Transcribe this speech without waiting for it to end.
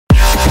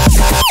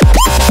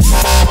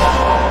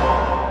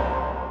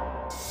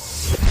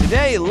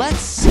Today, let's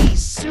see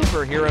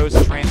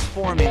superheroes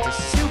transform into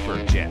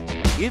Superjet.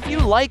 If you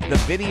like the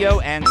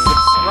video and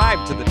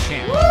subscribe to the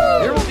channel,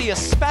 there will be a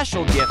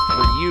special gift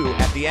for you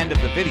at the end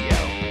of the video.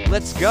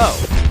 Let's go!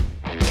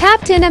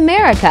 Captain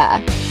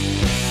America.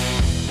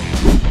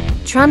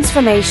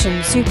 Transformation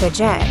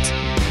Superjet.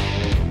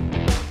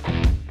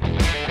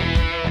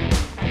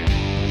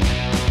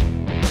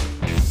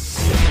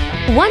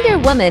 Wonder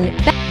Woman.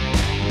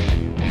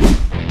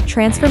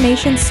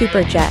 Transformation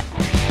Superjet.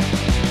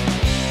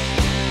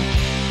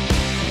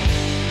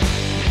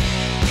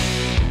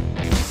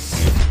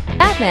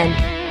 Batman.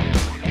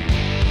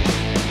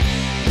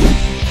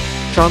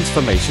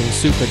 Transformation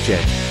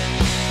Superjet.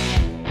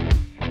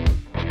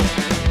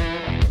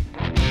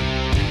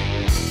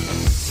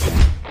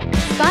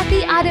 Spot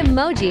the odd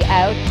emoji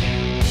out.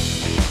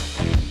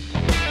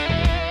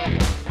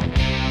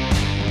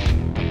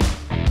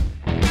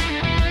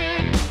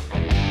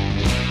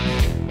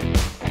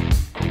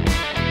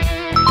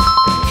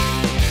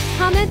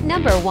 Comment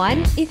number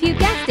 1 if you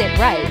guessed it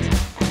right.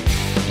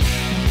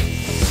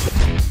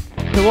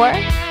 Thor.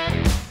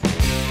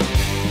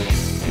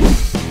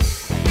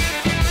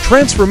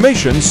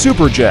 Transformation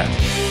Superjet.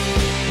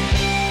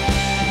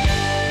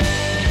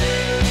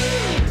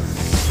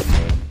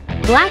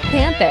 Black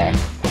Panther.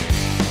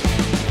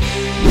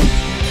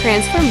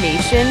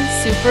 Transformation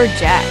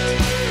Superjet.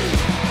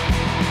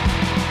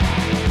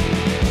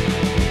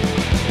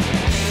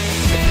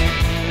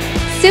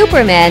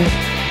 Superman.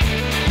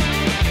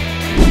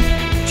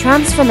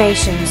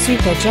 Transformation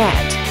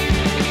Superjet.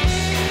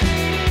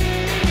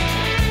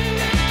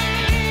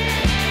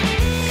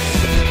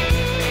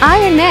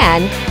 Iron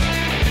Man.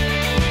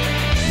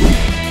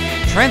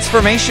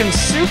 Transformation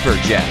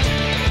Superjet.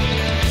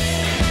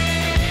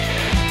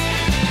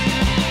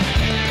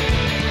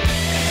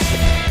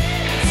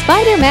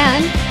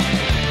 Spider-Man.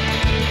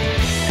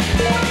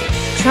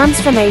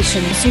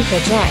 Transformation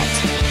Superjet.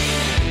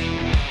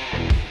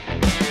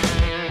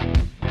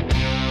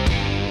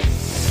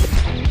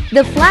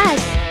 The Flash.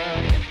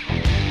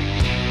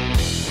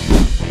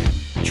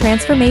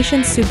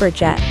 Transformation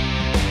Superjet.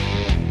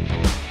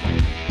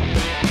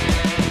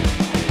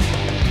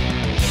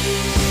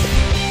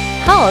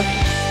 Hulk.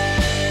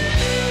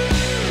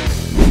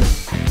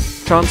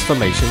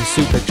 Transformation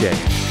Superjet.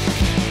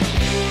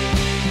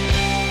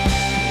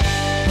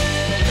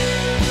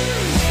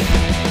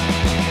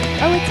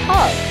 Oh, it's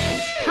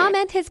Hulk.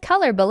 Comment his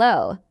color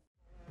below.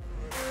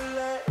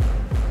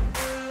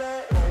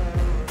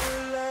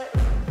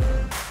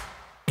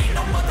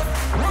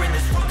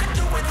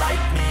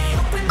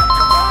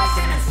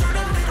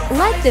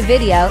 Like the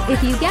video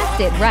if you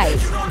guessed it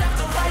right.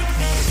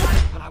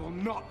 I will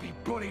not be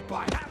bullied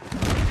by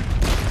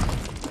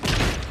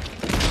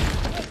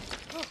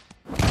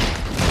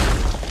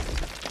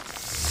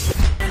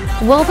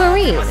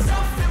Wolverine.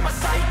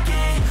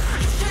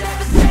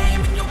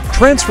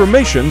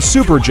 Transformation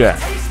Superjet.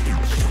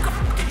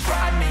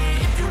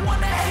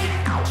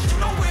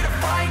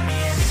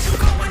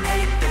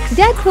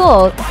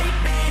 Deadpool.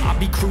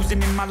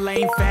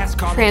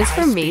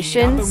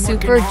 Transformation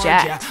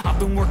Superjet. I've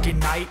been working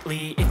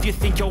nightly. If you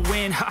think you'll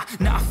win,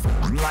 not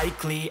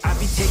likely. I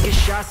be taking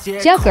shots, yeah,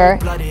 Joker.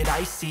 cold-blooded,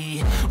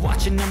 icy.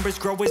 Watching numbers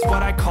grow is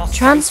what I call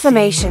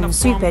Transformation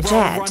Superjet.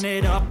 Superjet. Run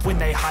it up when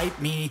they hype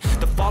me.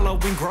 The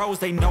following grows,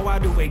 they know how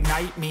to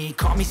ignite me.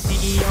 Call me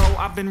CEO,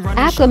 I've been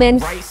running Aquaman.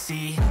 shit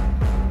ricey.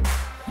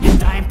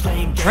 And I ain't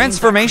playing games.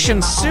 Transformation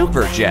I'm in my own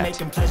lane, Superjet.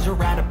 making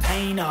pleasure out of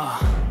pain.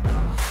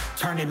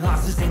 Turning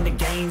losses into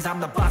gains.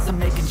 I'm the boss, I'm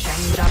making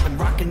change. I've been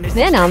rocking this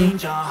Venom.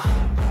 exchange,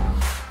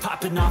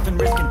 popping off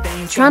and risking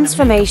things.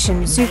 Transformation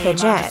I just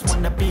Superjet.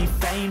 wanna be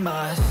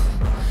famous,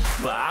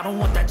 but I don't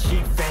want that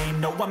cheap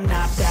fame. No, I'm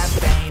not that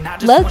vain. I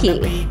just Loki.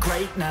 wanna be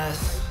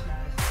greatness.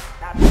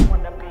 I just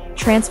wanna be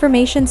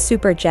Transformation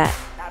Superjet.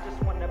 I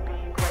just wanna be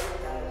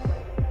greatness.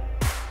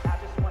 I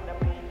just wanna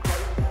be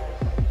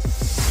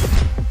greatness.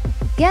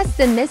 Guess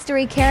the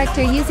mystery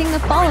character using the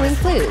following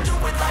clues.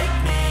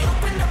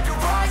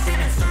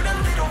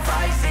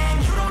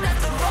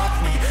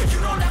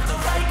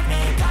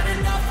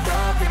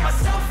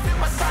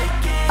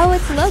 Oh,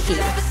 it's Loki.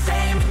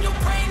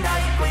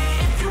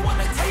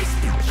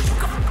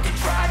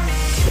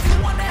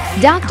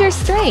 Doctor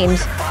Strange.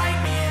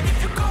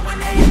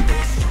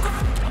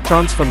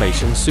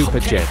 Transformation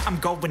Superjet. I'm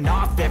going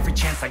off every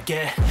chance I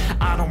get.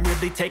 I don't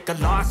really take a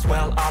loss,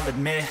 well, I'll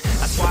admit.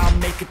 That's why I'll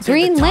make it to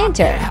Green the top,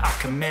 Lantern. yeah, I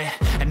commit.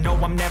 And no,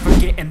 I'm never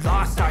getting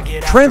lost. I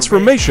get after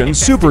Transformation it.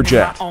 Investing in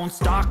Superjet. my own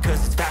stock,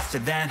 'cause it's faster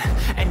than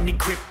any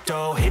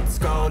crypto hits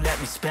go. Let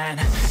me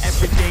spend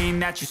everything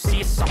that you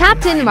see is something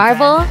Captain I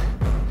Marvel. invent.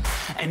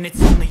 And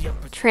it's only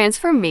a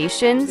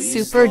Transformation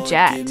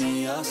Superjet.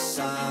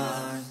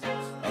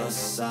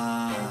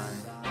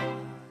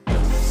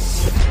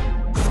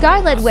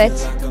 Scarlet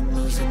Witch.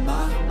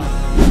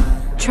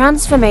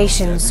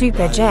 Transformation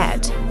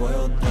Superjet.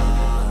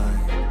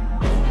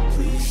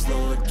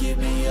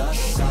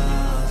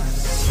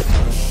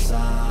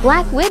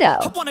 Black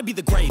Widow. wanna be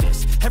the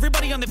greatest.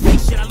 Everybody on the fake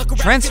shit. I look around,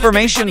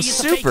 Transformation everybody is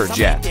a fake, 'cause I'm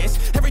like Superjet. this.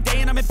 Every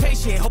day and I'm impatient.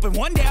 shit. Hoping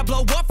one day I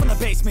blow up from the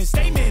basement.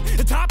 Statement,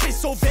 the top is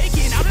so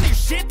vacant. I don't hear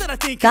shit that I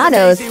think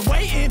Gatos. is amazing.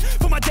 Waiting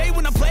for my day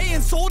when I'm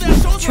playing sold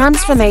out shows.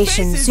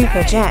 Transformation 1,000 faces.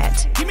 Super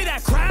Jet. Hey, give me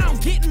that crown.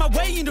 Get in my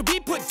way and to be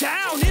put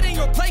down. It ain't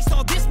your place,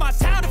 no, this my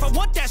town. If I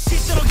want that shit,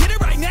 then I'll get it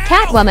right now.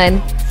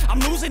 Catwoman. I'm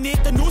losing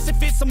it, the noose it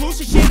fits, some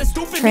losing shit, a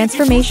stupid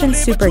Transformation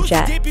Super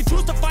Jet. You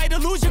choose to fight or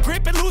lose your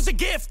grip and lose a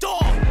gift. Oh.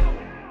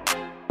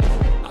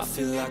 I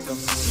feel like I'm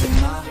losing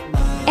my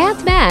mind.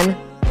 Ant-Man.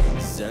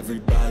 Is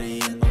everybody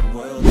in the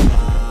world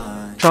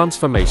blind?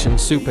 Transformation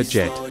Super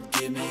Jet. Lord,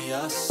 give me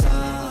a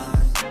sign,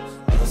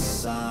 a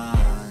sign.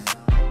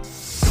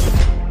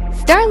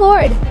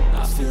 Star-Lord.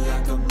 I feel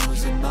like I'm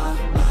losing my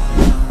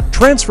mind.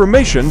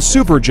 Transformation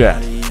Super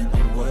Jet. In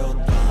the world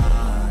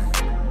blind.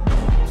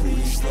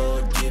 Please,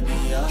 Lord, give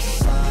me a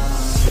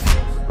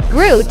sign.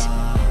 Groot.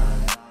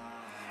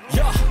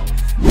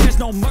 There's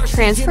no mercy.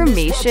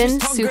 Transformation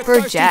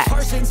Super Jet.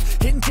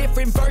 In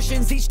different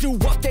versions, each new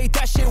update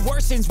that shit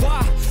worsens.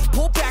 Why?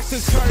 Pull back the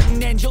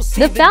curtain and you'll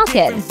see The Falcon.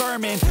 different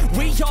vermin.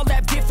 We all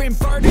have different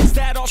burdens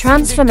that all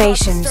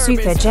Transformation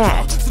Super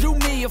Jet. Do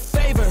me a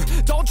favor,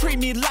 don't treat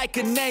me like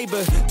a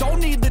neighbor. Don't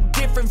need the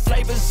different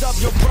flavors of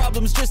your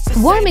problems just to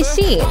War savor.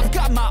 Machine. I've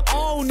got my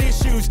own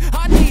issues.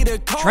 I need a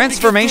comb to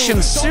Transformation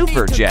get through. Don't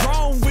Super need to Jet.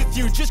 groan with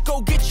you. Just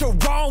go get your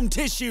own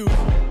tissue.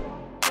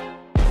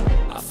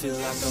 I feel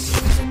like I'm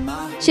losing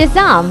my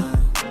Shazam.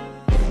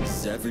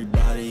 Is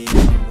everybody in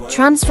the world?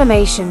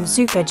 Transformation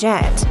Super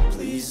Jet.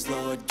 Please,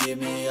 Lord, give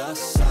me a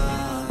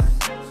sign,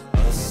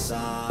 a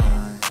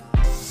sign.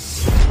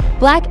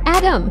 Black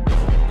Adam.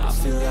 I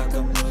feel like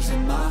I'm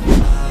losing my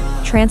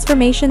mind.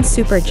 Transformation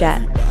Super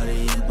Jet.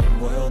 Everybody in the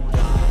world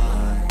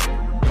blind.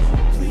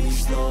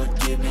 Please, Lord,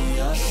 give me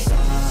a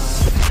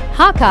sign.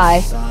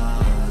 Hawkeye.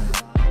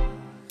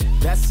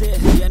 That's it,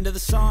 the end of the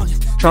song.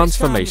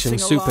 Transformation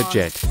Next time you sing Super along.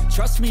 Jet.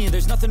 Trust me,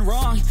 there's nothing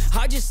wrong.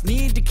 I just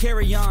need to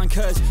carry on,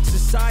 cause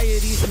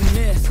society's a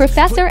myth.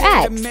 Professor Put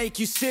there to X. make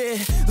you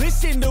sit.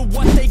 Listen to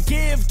what they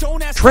give.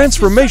 Don't ask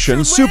Transformation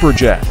questions, shut your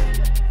Super lid.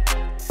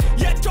 Jet.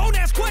 Yeah, don't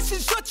ask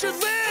questions, shut your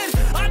lid.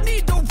 I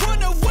need to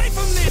run away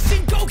from this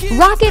and go get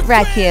Rocket off the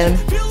Raccoon.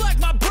 grid. Feel like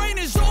my brain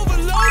is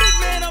overloaded,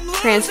 man. I'm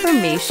losing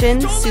Transformation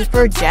it. Don't let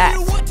Super them tell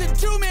you Jet. what to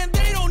do, man.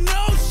 They don't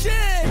know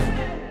shit.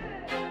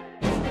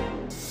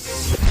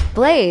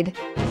 Blade.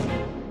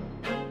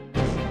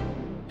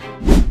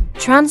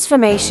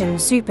 Transformation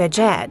Super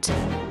Jet.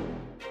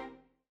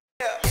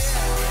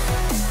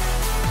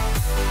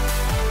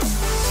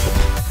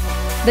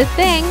 The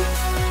Thing.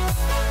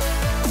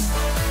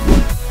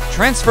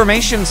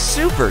 Transformation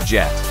Super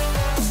Jet.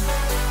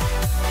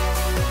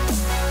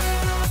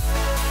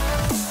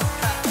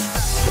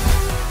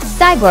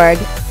 Cyborg.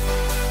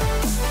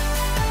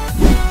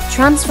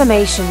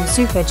 Transformation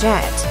Super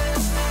Jet.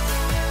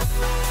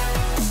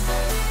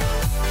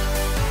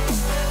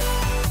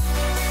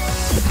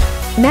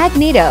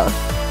 Magneto.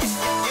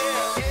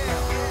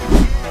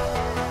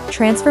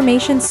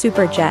 Transformation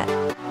Super Jet.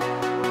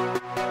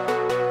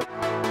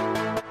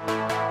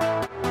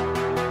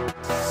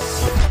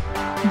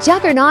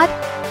 Juggernaut.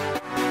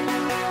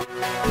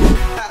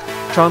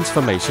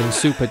 Transformation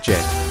Super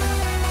Jet.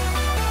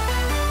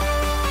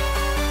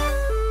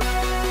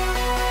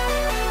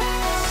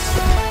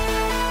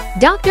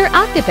 Dr.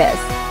 Octopus.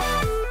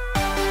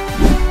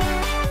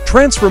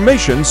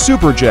 Transformation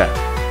Super Jet.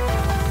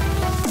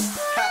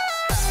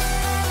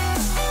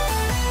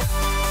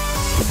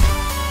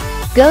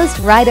 Ghost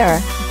Rider.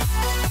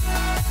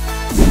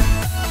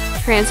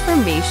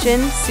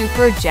 Transformation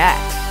Super Jet.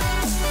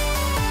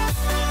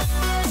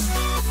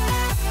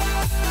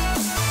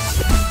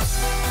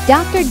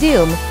 Dr.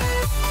 Doom.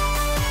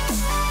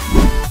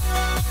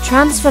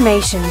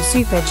 Transformation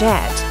Super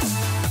Jet.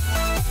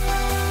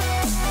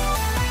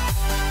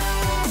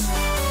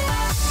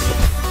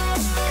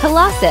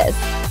 Colossus.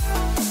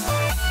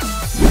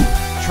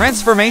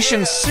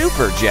 Transformation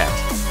Super Jet.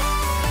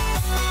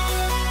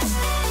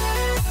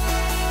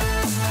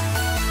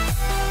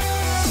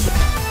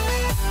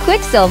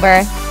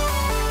 Quicksilver.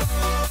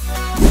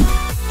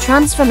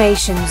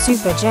 Transformation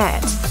Super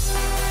Jet.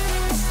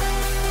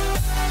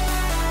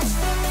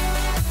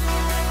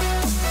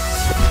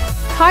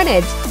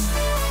 Carnage.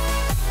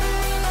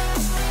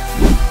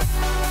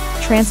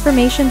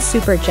 Transformation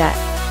Super Jet.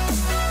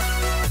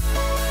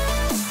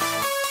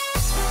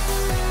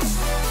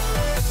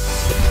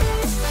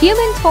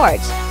 Human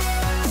Torch.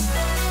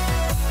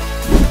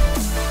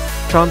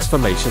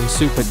 Transformation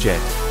Super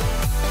Jet.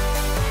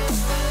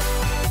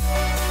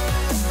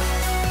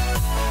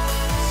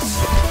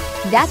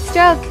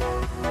 Deathstroke.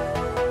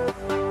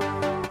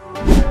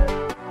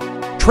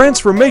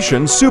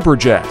 Transformation Super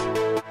Jet.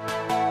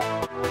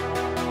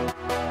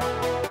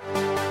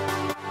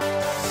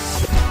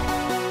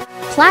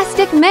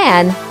 Plastic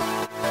Man.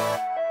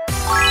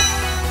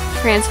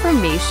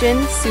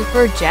 Transformation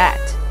Super Jet.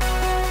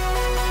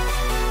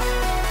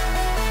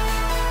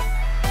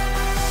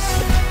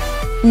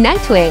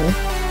 Nightwing.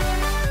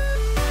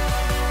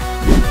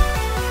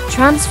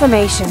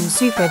 Transformation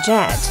Super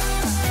Jet.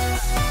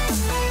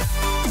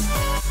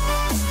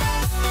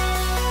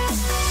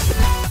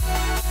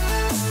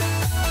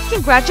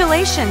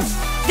 Congratulations!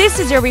 This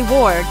is your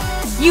reward.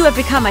 You have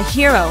become a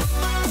hero.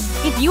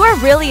 If you are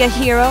really a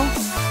hero,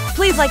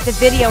 please like the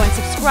video and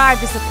subscribe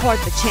to support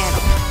the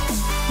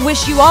channel.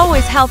 Wish you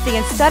always healthy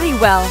and study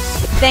well.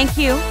 Thank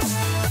you.